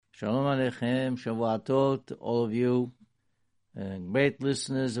Shalom Aleichem, Shavua Tov to all of you, great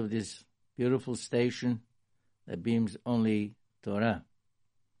listeners of this beautiful station that beams only Torah.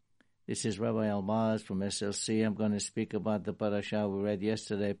 This is Rabbi Elbaz from SLC. I'm going to speak about the parasha we read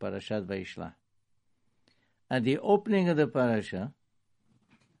yesterday, Parashat Vayishlach. At the opening of the parasha,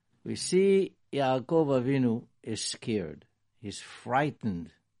 we see Yaakov Avinu is scared. He's frightened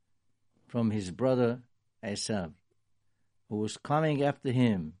from his brother Esav, who was coming after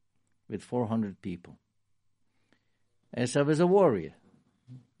him with 400 people. Esav is a warrior.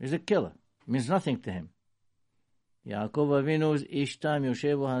 He's a killer. It means nothing to him. Yaakov Avinu is Ishtam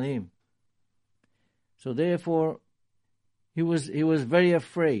Yoshevu Halim. So therefore, he was very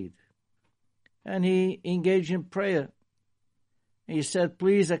afraid. And he engaged in prayer. He said,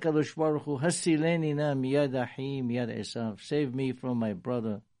 please, HaKadosh Baruch Hu, Hasileni na miyad ahi miyad Esav. Save me from my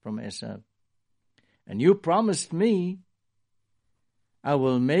brother, from Esav. And you promised me, I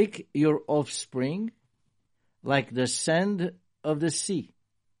will make your offspring like the sand of the sea.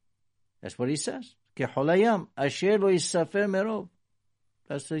 That's what he says. Keholayam, asher lo yisafer merov.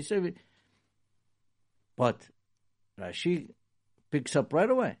 That's what he said. But Rashi picks up right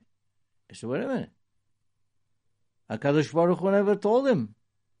away. He said, wait a minute. HaKadosh Baruch Hu never told him,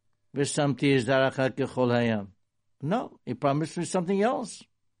 V'samti zaracha keholayam. No, he promised him something else.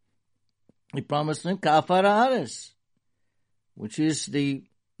 He promised him ka'afar haaretz, which is the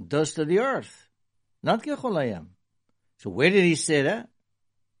dust of the earth, not kecholayam. So where did he say that?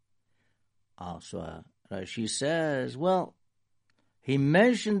 Also, Rashi says, well, he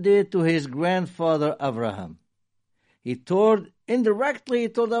mentioned it to his grandfather Abraham. Indirectly he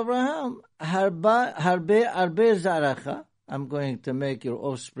told Abraham, harbe zaracha, I'm going to make your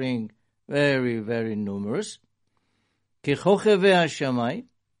offspring very, very numerous. Kechochevei hashamay,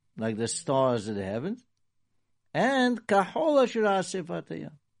 like the stars of the heavens. And kahol asher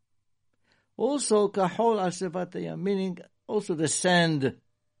asefatayam. Also kahol asefatayam, meaning also the sand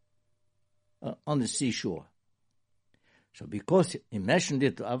on the seashore. So because he mentioned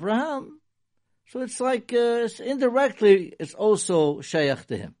it to Abraham, so it's like indirectly it's also shayach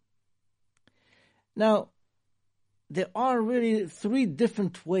to him. Now, there are really three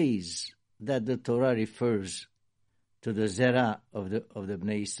different ways that the Torah refers to the zera of the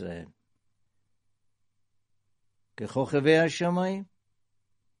Bnei Israel. Kechochevei hashamayim,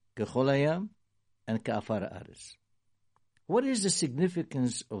 kecholayam, and ka'afar haaretz. What is the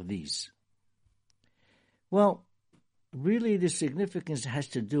significance of these? Well, really the significance has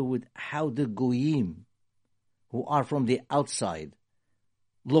to do with how the goyim, who are from the outside,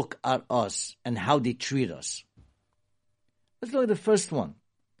 look at us and how they treat us. Let's look at the first one,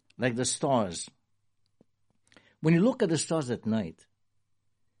 like the stars. When you look at the stars at night,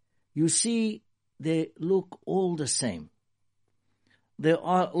 you see they look all the same. There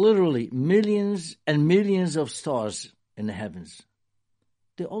are literally millions and millions of stars in the heavens.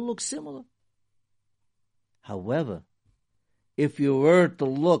 They all look similar. However, if you were to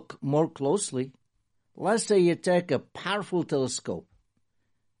look more closely, let's say you take a powerful telescope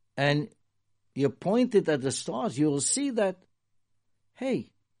and you point it at the stars, you will see that, hey,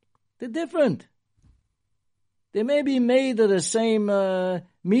 they're different. They may be made of the same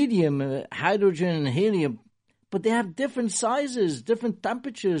medium, hydrogen and helium, but they have different sizes, different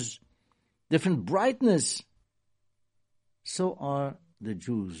temperatures, different brightness. So are the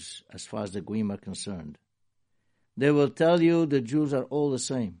Jews, as far as the Goyim are concerned. They will tell you the Jews are all the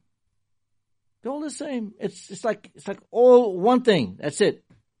same. They're all the same. It's like all one thing. That's it.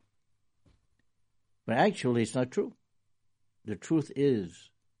 But actually, it's not true. The truth is,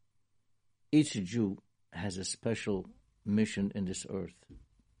 each Jew has a special mission in this earth.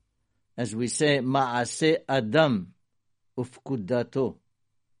 As we say, Ma'aseh Adam ufkudato.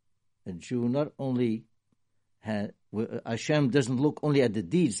 A Jew not only Hashem doesn't look only at the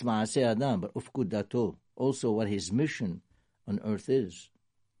deeds, Ma'aseh Adam, but ufkudato, also what his mission on earth is.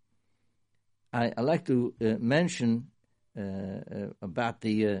 I like to mention about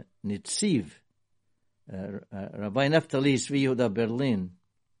the Nitziv, Rabbi Naftali Tzvi Yehuda Berlin,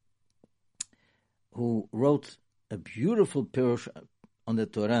 who wrote a beautiful pirush on the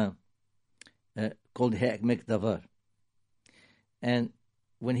Torah called Ha'emek Davar. And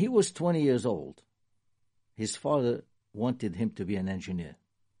when he was 20 years old, his father wanted him to be an engineer.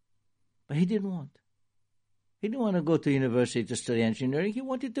 But he didn't want. He didn't want to go to university to study engineering. He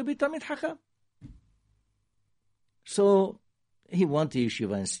wanted to be Talmid Chacham. So he went to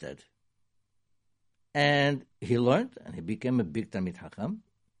yeshiva instead. And he learned, and he became a big Talmid Chacham.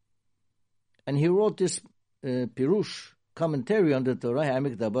 And he wrote this pirush, commentary on the Torah,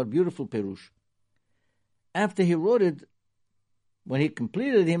 Ha'emek Davar, beautiful pirush. After he wrote it, when he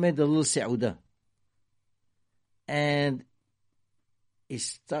completed, he made a little seudah. And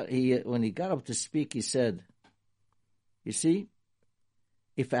when he got up to speak, he said, you see,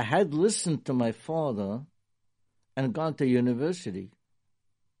 if I had listened to my father and gone to university,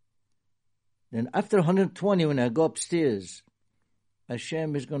 then after 120, when I go upstairs,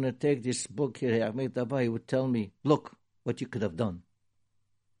 Hashem is going to take this book here, he would tell me, look what you could have done.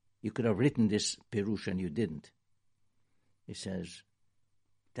 You could have written this Perush and you didn't. He says,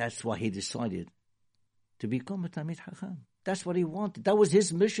 that's why he decided to become a Talmid Chacham. That's what he wanted. That was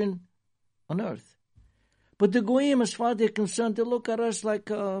his mission on earth. But the Goyim, as far as they're concerned, they look at us like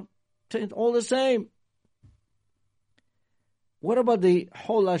all the same. What about the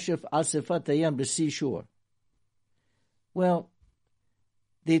whole Asifat Hayam, the seashore? Well,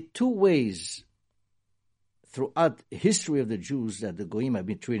 there are two ways throughout the history of the Jews that the Goyim have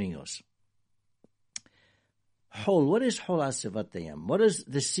been treating us. What is Hol Asifat Hayam? What does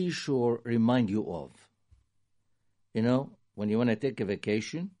the seashore remind you of? You know, when you want to take a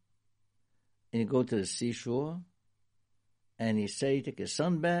vacation, and you go to the seashore, and you say you take a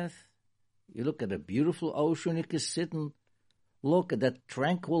sunbath, you look at a beautiful ocean, you can sit and look at that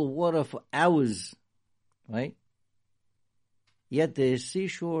tranquil water for hours, right? Yet the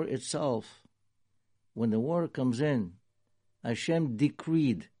seashore itself, when the water comes in, Hashem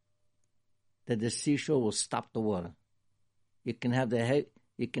decreed that the seashore will stop the water. You can have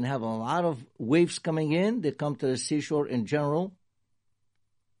a lot of waves coming in. They come to the seashore in general,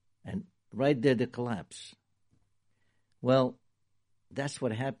 and right there they collapse. Well, that's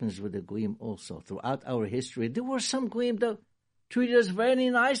what happens with the Goyim also. Throughout our history, there were some Goyim that treated us very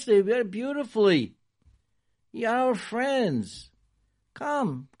nicely, very beautifully. You're our friends.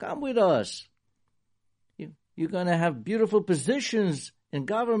 Come with us. You're going to have beautiful positions in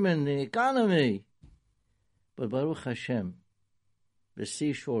government, in economy. But Baruch Hashem, the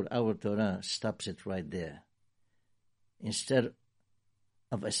seashore, our Torah, stops it right there. Instead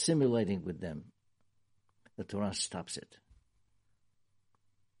of assimilating with them, the Torah stops it.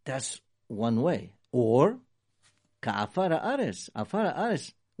 That's one way. Or, ka'afara ares. Afara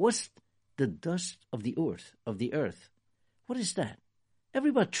ares. What's the dust of the earth? What is that?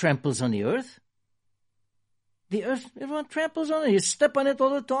 Everybody tramples on the earth. The earth, everyone tramples on it. You step on it all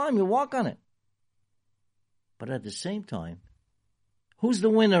the time. You walk on it. But at the same time, who's the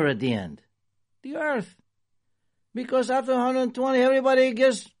winner at the end? The earth. Because after 120, everybody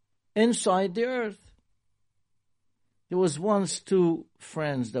gets inside the earth. There was once two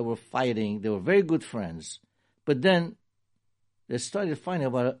friends that were fighting. They were very good friends. But then they started fighting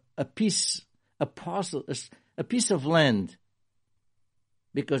about a piece of land,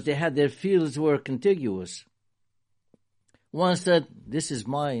 because they had their fields were contiguous. One said, this is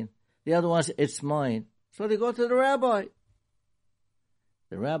mine. The other one said, it's mine. So they go to the rabbi.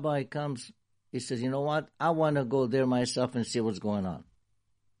 The rabbi comes. He says, you know what? I want to go there myself and see what's going on.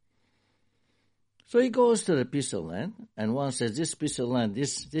 So he goes to the piece of land, and one says, this piece of land,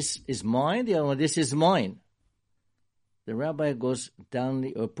 this is mine. The other one, this is mine. The rabbi goes down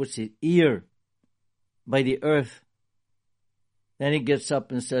or puts his ear by the earth. Then he gets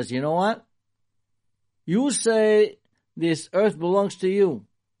up and says, you know what? You say this earth belongs to you.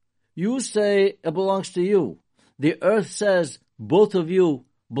 You say it belongs to you. The earth says both of you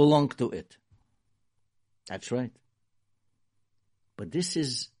belong to it. That's right. But this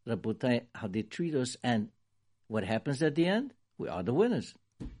is, Rabotai, how they treat us, and what happens at the end? We are the winners.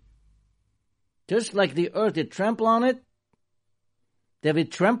 Just like the earth, they trample on it. They've been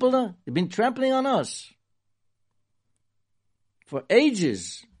trampling on us for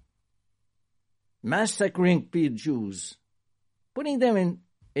ages, massacring Jews, putting them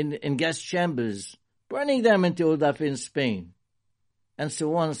in gas chambers, burning them into Udaf in Spain, and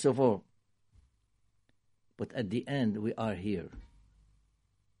so on and so forth. But at the end, we are here.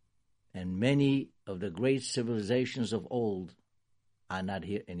 And many of the great civilizations of old are not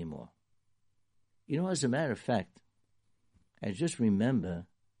here anymore. You know, as a matter of fact, I just remember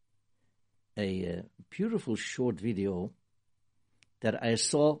a beautiful short video that I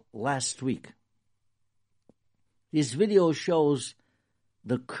saw last week. This video shows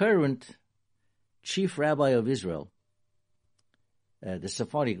the current chief rabbi of Israel, the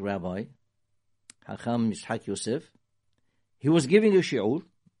Sephardic rabbi, Hacham Yishak Yosef. He was giving a shiur.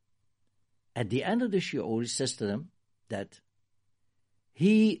 At the end of the shiur, he says to them that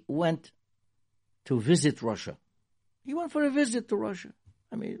he went to visit Russia. He went for a visit to Russia.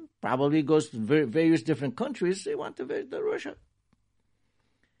 I mean, probably goes to various different countries. He went to visit Russia.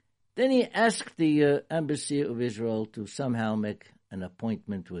 Then he asked the embassy of Israel to somehow make an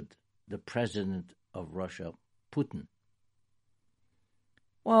appointment with the president of Russia, Putin.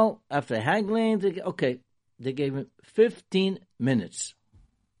 Well, after haggling, they gave him 15 minutes.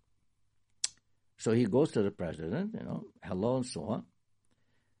 So he goes to the president, hello and so on.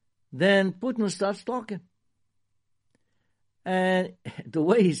 Then Putin starts talking. And the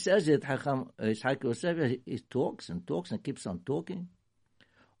way he says it, Yitzhak Yosef, he talks and keeps on talking.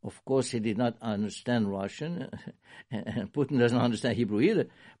 Of course, he did not understand Russian, and Putin doesn't understand Hebrew either.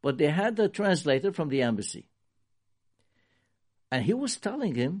 But they had the translator from the embassy. And he was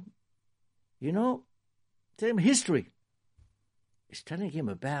telling him, history. He's telling him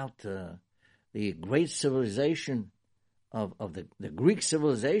about the great civilization of the Greek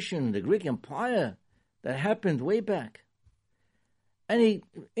civilization, the Greek Empire that happened way back. And he,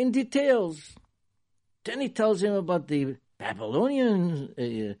 in details, then he tells him about the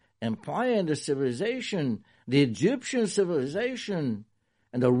Babylonian Empire and the civilization, the Egyptian civilization,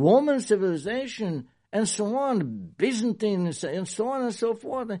 and the Roman civilization, and so on, Byzantine, and so on and so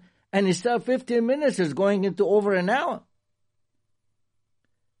forth. And instead of 15 minutes, it's going into over an hour.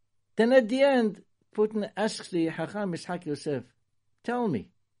 Then at the end, Putin asks the Hacham Yitzhak Yosef, tell me,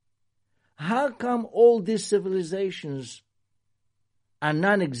 how come all these civilizations are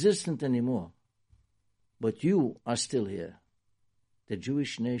non-existent anymore, but you are still here? The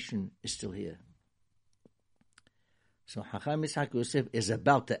Jewish nation is still here. So Hacham Yitzhak Yosef is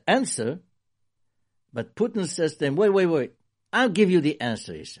about to answer, but Putin says to him, wait, I'll give you the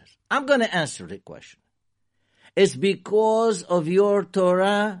answer, he says. I'm going to answer the question. It's because of your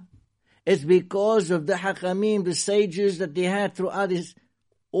Torah. It's because of the Hachamim, the sages that they had throughout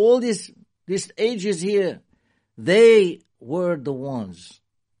all these ages here. They were the ones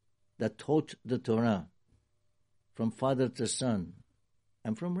that taught the Torah from father to son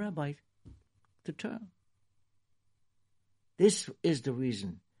and from rabbi to child. This is the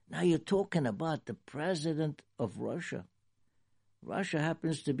reason. Now you're talking about the president of Russia. Russia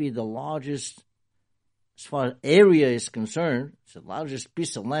happens to be the largest, as far as area is concerned, it's the largest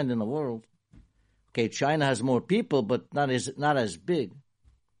piece of land in the world. Okay, China has more people, but not as big.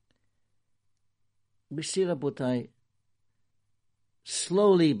 We see, Rabotai,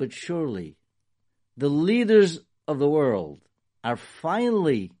 slowly but surely, the leaders of the world are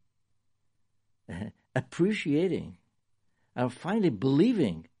finally appreciating, are finally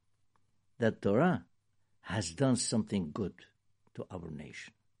believing that Torah has done something good to our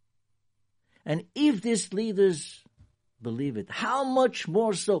nation. And if these leaders believe it, how much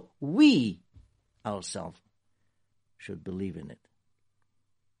more so we ourselves should believe in it.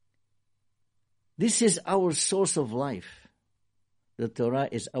 This is our source of life. The Torah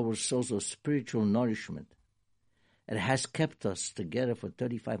is our source of spiritual nourishment. It has kept us together for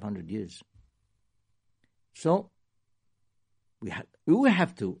 3,500 years. So, we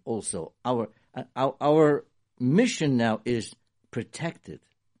have to also, our mission now is protect it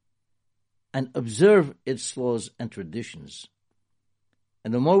and observe its laws and traditions.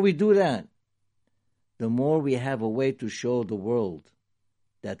 And the more we do that, the more we have a way to show the world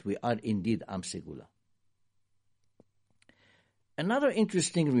that we are indeed Am Segula. Another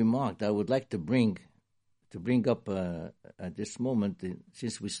interesting remark that I would like to bring up at this moment,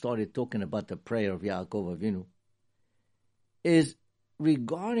 since we started talking about the prayer of Yaakov Avinu, is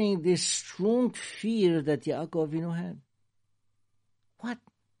regarding this strong fear that Yaakov Avinu had.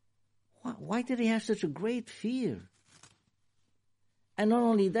 Why did he have such a great fear? And not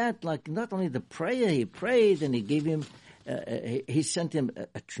only that, not only the prayer he prayed, and he gave him, he sent him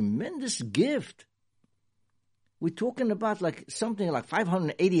a tremendous gift. We're talking about something like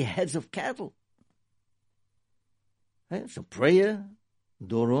 580 heads of cattle. Right? So prayer,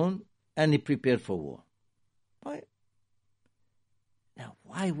 Doron, and he prepared for war. Right? Now,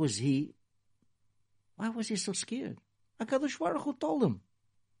 why was he so scared? HaKadosh Baruch Hu told him,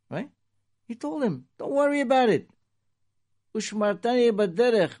 right? He told him, don't worry about it. Ushmartani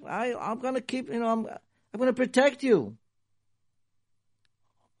baderech. I'm going to keep, I'm going to protect you.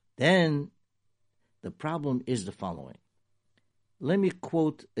 Then, the problem is the following. Let me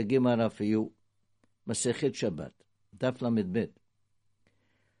quote a Gemara for you. Masechet Shabbat, Daf Lamed Bet.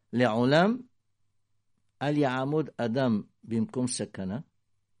 Le'olam al ya'amud adam bimkom sakana,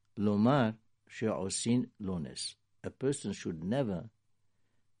 lomar she'osin lones. A person should never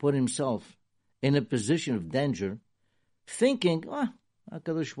put himself in a position of danger thinking,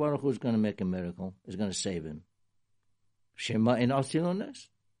 HaKadosh Baruch Hu is going to make a miracle, is going to save him. Shema in osin lones.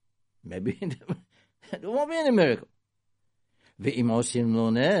 Maybe there won't be any miracle. Ve'im osin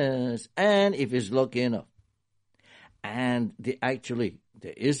lones. And if he's lucky enough, and there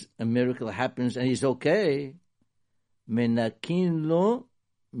is a miracle that happens and he's okay, menakin lo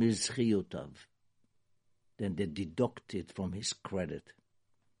mizchiyotav. Then they deduct it from his credit.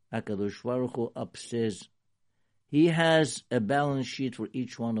 HaKadosh Baruch Hu upstairs, He has a balance sheet for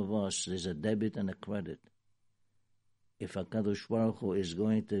each one of us. There's a debit and a credit. If HaKadosh Baruch Hu is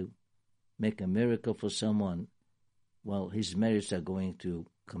going to make a miracle for someone, well, his merits are going to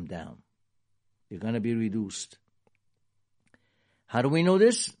come down. They're going to be reduced. How do we know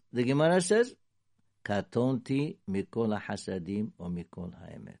this? The Gemara says, Katonti mikol hasadim or mikol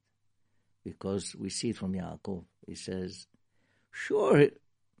ha'emet. Because we see it from Yaakov. He says, sure,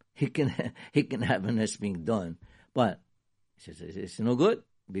 he can have an S being done, but he says it's no good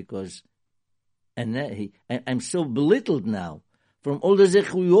because, I'm so belittled now from all the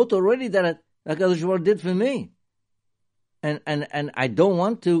zechuyot already that HaKadosh Baruch Hu did for me, and I don't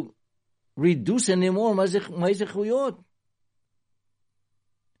want to reduce anymore my zechuyot.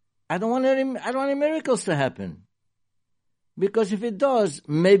 I don't want any miracles to happen. Because if it does,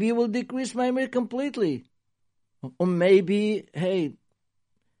 maybe it will decrease my merit completely. Or maybe, hey,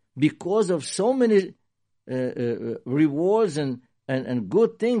 because of so many rewards and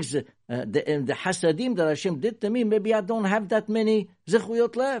good things, the hasadim that Hashem did to me, maybe I don't have that many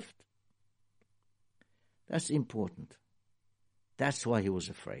zechuyot left. That's important. That's why he was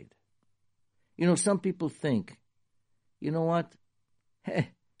afraid. Some people think, you know what?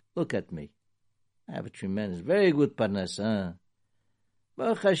 Hey, look at me. I have a tremendous, very good parnasa.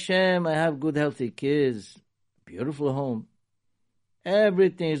 Baruch Hashem, I have good, healthy kids, beautiful home.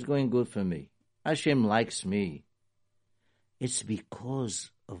 Everything is going good for me. Hashem likes me. It's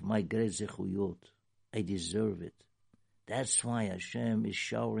because of my great zechuyot. I deserve it. That's why Hashem is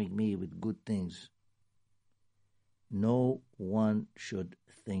showering me with good things. No one should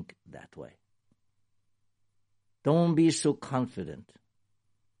think that way. Don't be so confident.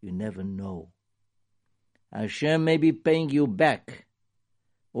 You never know. Hashem may be paying you back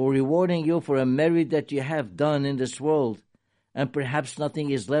or rewarding you for a merit that you have done in this world, and perhaps nothing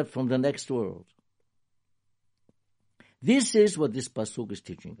is left from the next world. This is what this pasuk is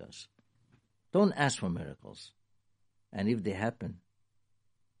teaching us. Don't ask for miracles. And if they happen,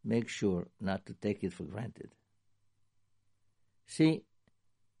 make sure not to take it for granted. See,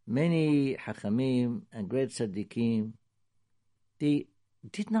 many hachamim and great tzaddikim, they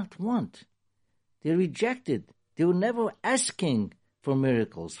did not want. They rejected. They were never asking for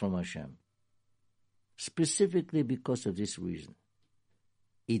miracles from Hashem. Specifically because of this reason.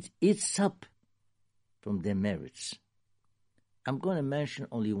 It eats up from their merits. I'm going to mention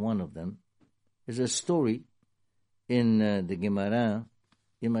only one of them. There's a story in the Gemara,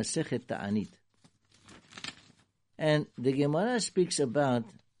 in Masechet Ta'anit. And the Gemara speaks about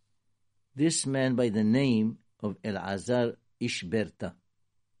this man by the name of Elazar Ish Berta.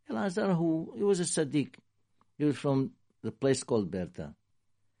 Elazar, he was a tzaddik. He was from the place called Berta.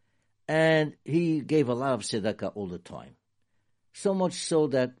 And he gave a lot of tzedakah all the time. So much so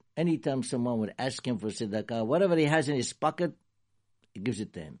that anytime someone would ask him for tzedakah, whatever he has in his pocket, he gives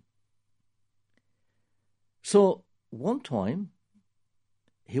it to him. So one time,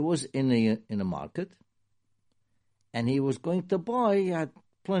 he was in a market, and he was going to buy, he had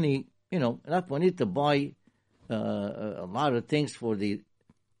plenty, enough money to buy a lot of things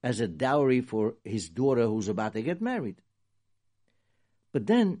as a dowry for his daughter who's about to get married. But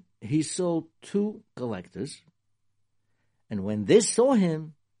then he saw two collectors, and when they saw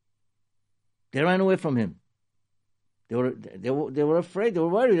him, they ran away from him. They were afraid. They were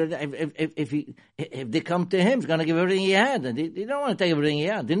worried that if they come to him, he's going to give everything he had, and they don't want to take everything he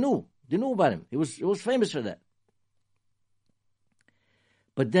had. They knew about him. He was famous for that.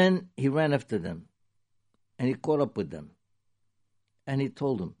 But then he ran after them, and he caught up with them, and he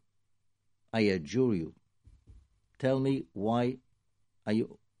told them, "I adjure you, tell me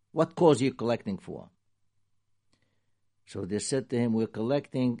what cause are you collecting for?" So they said to him, "We're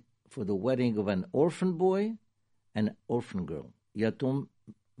collecting for the wedding of an orphan boy and an orphan girl, yatum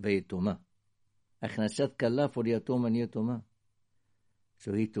ve'yituma. Achnasat kala for yatum and yituma."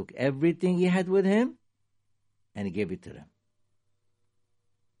 So he took everything he had with him, and he gave it to them.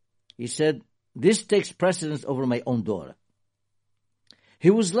 He said, "This takes precedence over my own daughter." He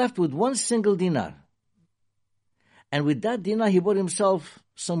was left with one single dinar. And with that dinar, he bought himself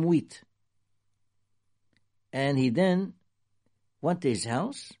some wheat. And he then went to his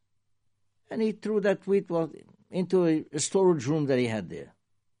house, and he threw that wheat into a storage room that he had there.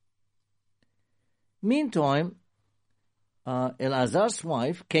 Meantime, Elazar's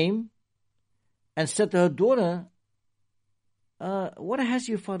wife came and said to her daughter, "What has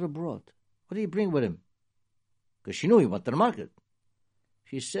your father brought? What did he bring with him?" Because she knew he went to the market.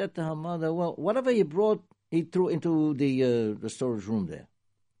 She said to her mother, "Well, whatever he brought, he threw into the storage room there."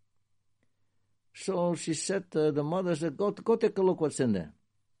 So she said to the mother, "Go take a look what's in there."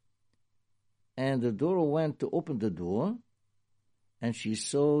 And the daughter went to open the door, and she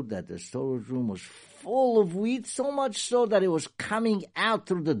saw that the storage room was full of wheat, so much so that it was coming out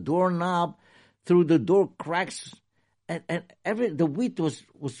through the doorknob, through the door cracks, and the wheat was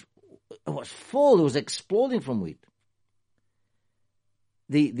full. It was exploding from wheat.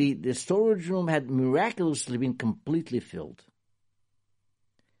 The storage room had miraculously been completely filled.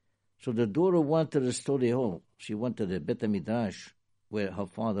 So the daughter went to the study hall. She went to the Bet Midrash where her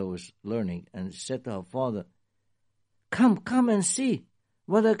father was learning, and said to her father, Come and see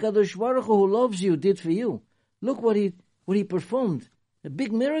what HaKadosh Baruch Hu, who loves you, did for you. Look what he performed. A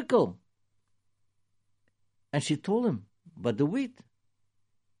big miracle. And she told him, but the wheat.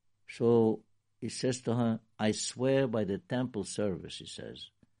 So he says to her, I swear by the temple service, he says,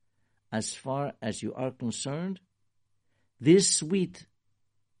 as far as you are concerned, this wheat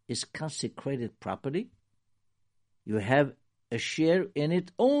is consecrated property. You have a share in it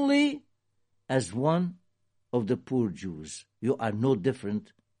only as one of the poor Jews. You are no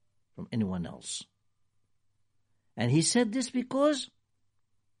different from anyone else. And he said this because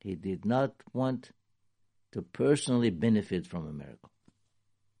he did not want to personally benefit from a miracle.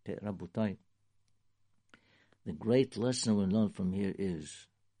 Okay, Rabotai, the great lesson we learn from here is,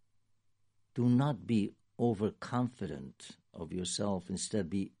 do not be overconfident of yourself. Instead,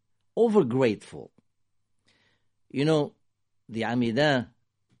 be overgrateful. You know, the Amidah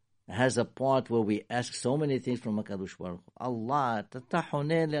has a part where we ask so many things from HaKadosh Baruch Hu. Allah,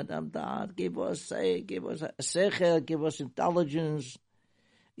 give us sechel, give us intelligence,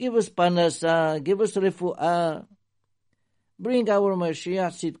 give us panasa, give us refu'ah, bring our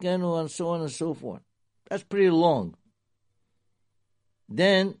Mashiach, Tzidkenu, and so on and so forth. That's pretty long.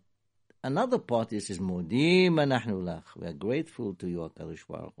 Then, another part is Modim anachnu lach. We are grateful to you, HaKadosh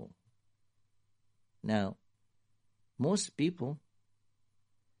Baruch Hu. Now, most people,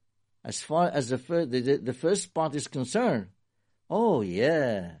 as far as the first part is concerned,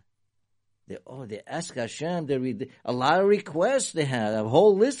 they ask Hashem, they read a lot of requests they have, a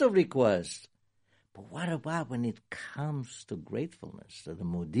whole list of requests. But what about when it comes to gratefulness, to the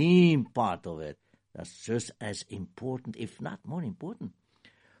Modim part of it? That's just as important, if not more important.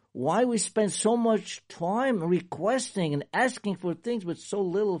 Why we spend so much time requesting and asking for things but so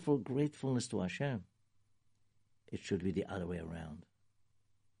little for gratefulness to Hashem? It should be the other way around.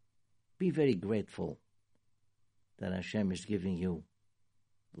 Be very grateful that Hashem is giving you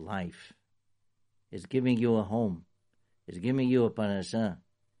life, is giving you a home, is giving you a parnasah,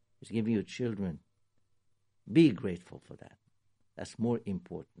 is giving you children. Be grateful for that. That's more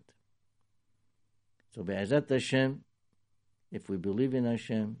important. So Be'ezat Hashem, if we believe in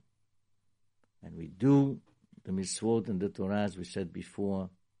Hashem, and we do the mitzvot and the Torah, as we said before,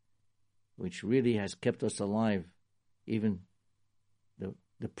 which really has kept us alive, even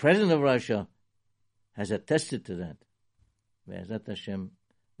the president of Russia has attested to that. Be'ezat Hashem,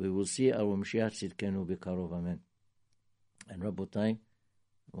 we will see our Mashiach Tzidkenu B'karov, amen. And Rabotai,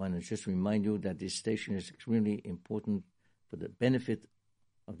 I want to just remind you that this station is extremely important for the benefit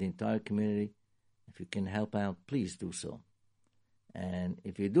of the entire community. If you can help out, please do so. And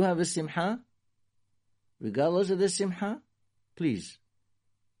if you do have a simcha, regardless of the simcha, please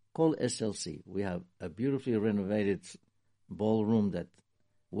call SLC. We have a beautifully renovated ballroom that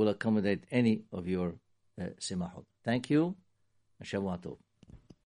will accommodate any of your simachot. Thank you. Shavua Tov.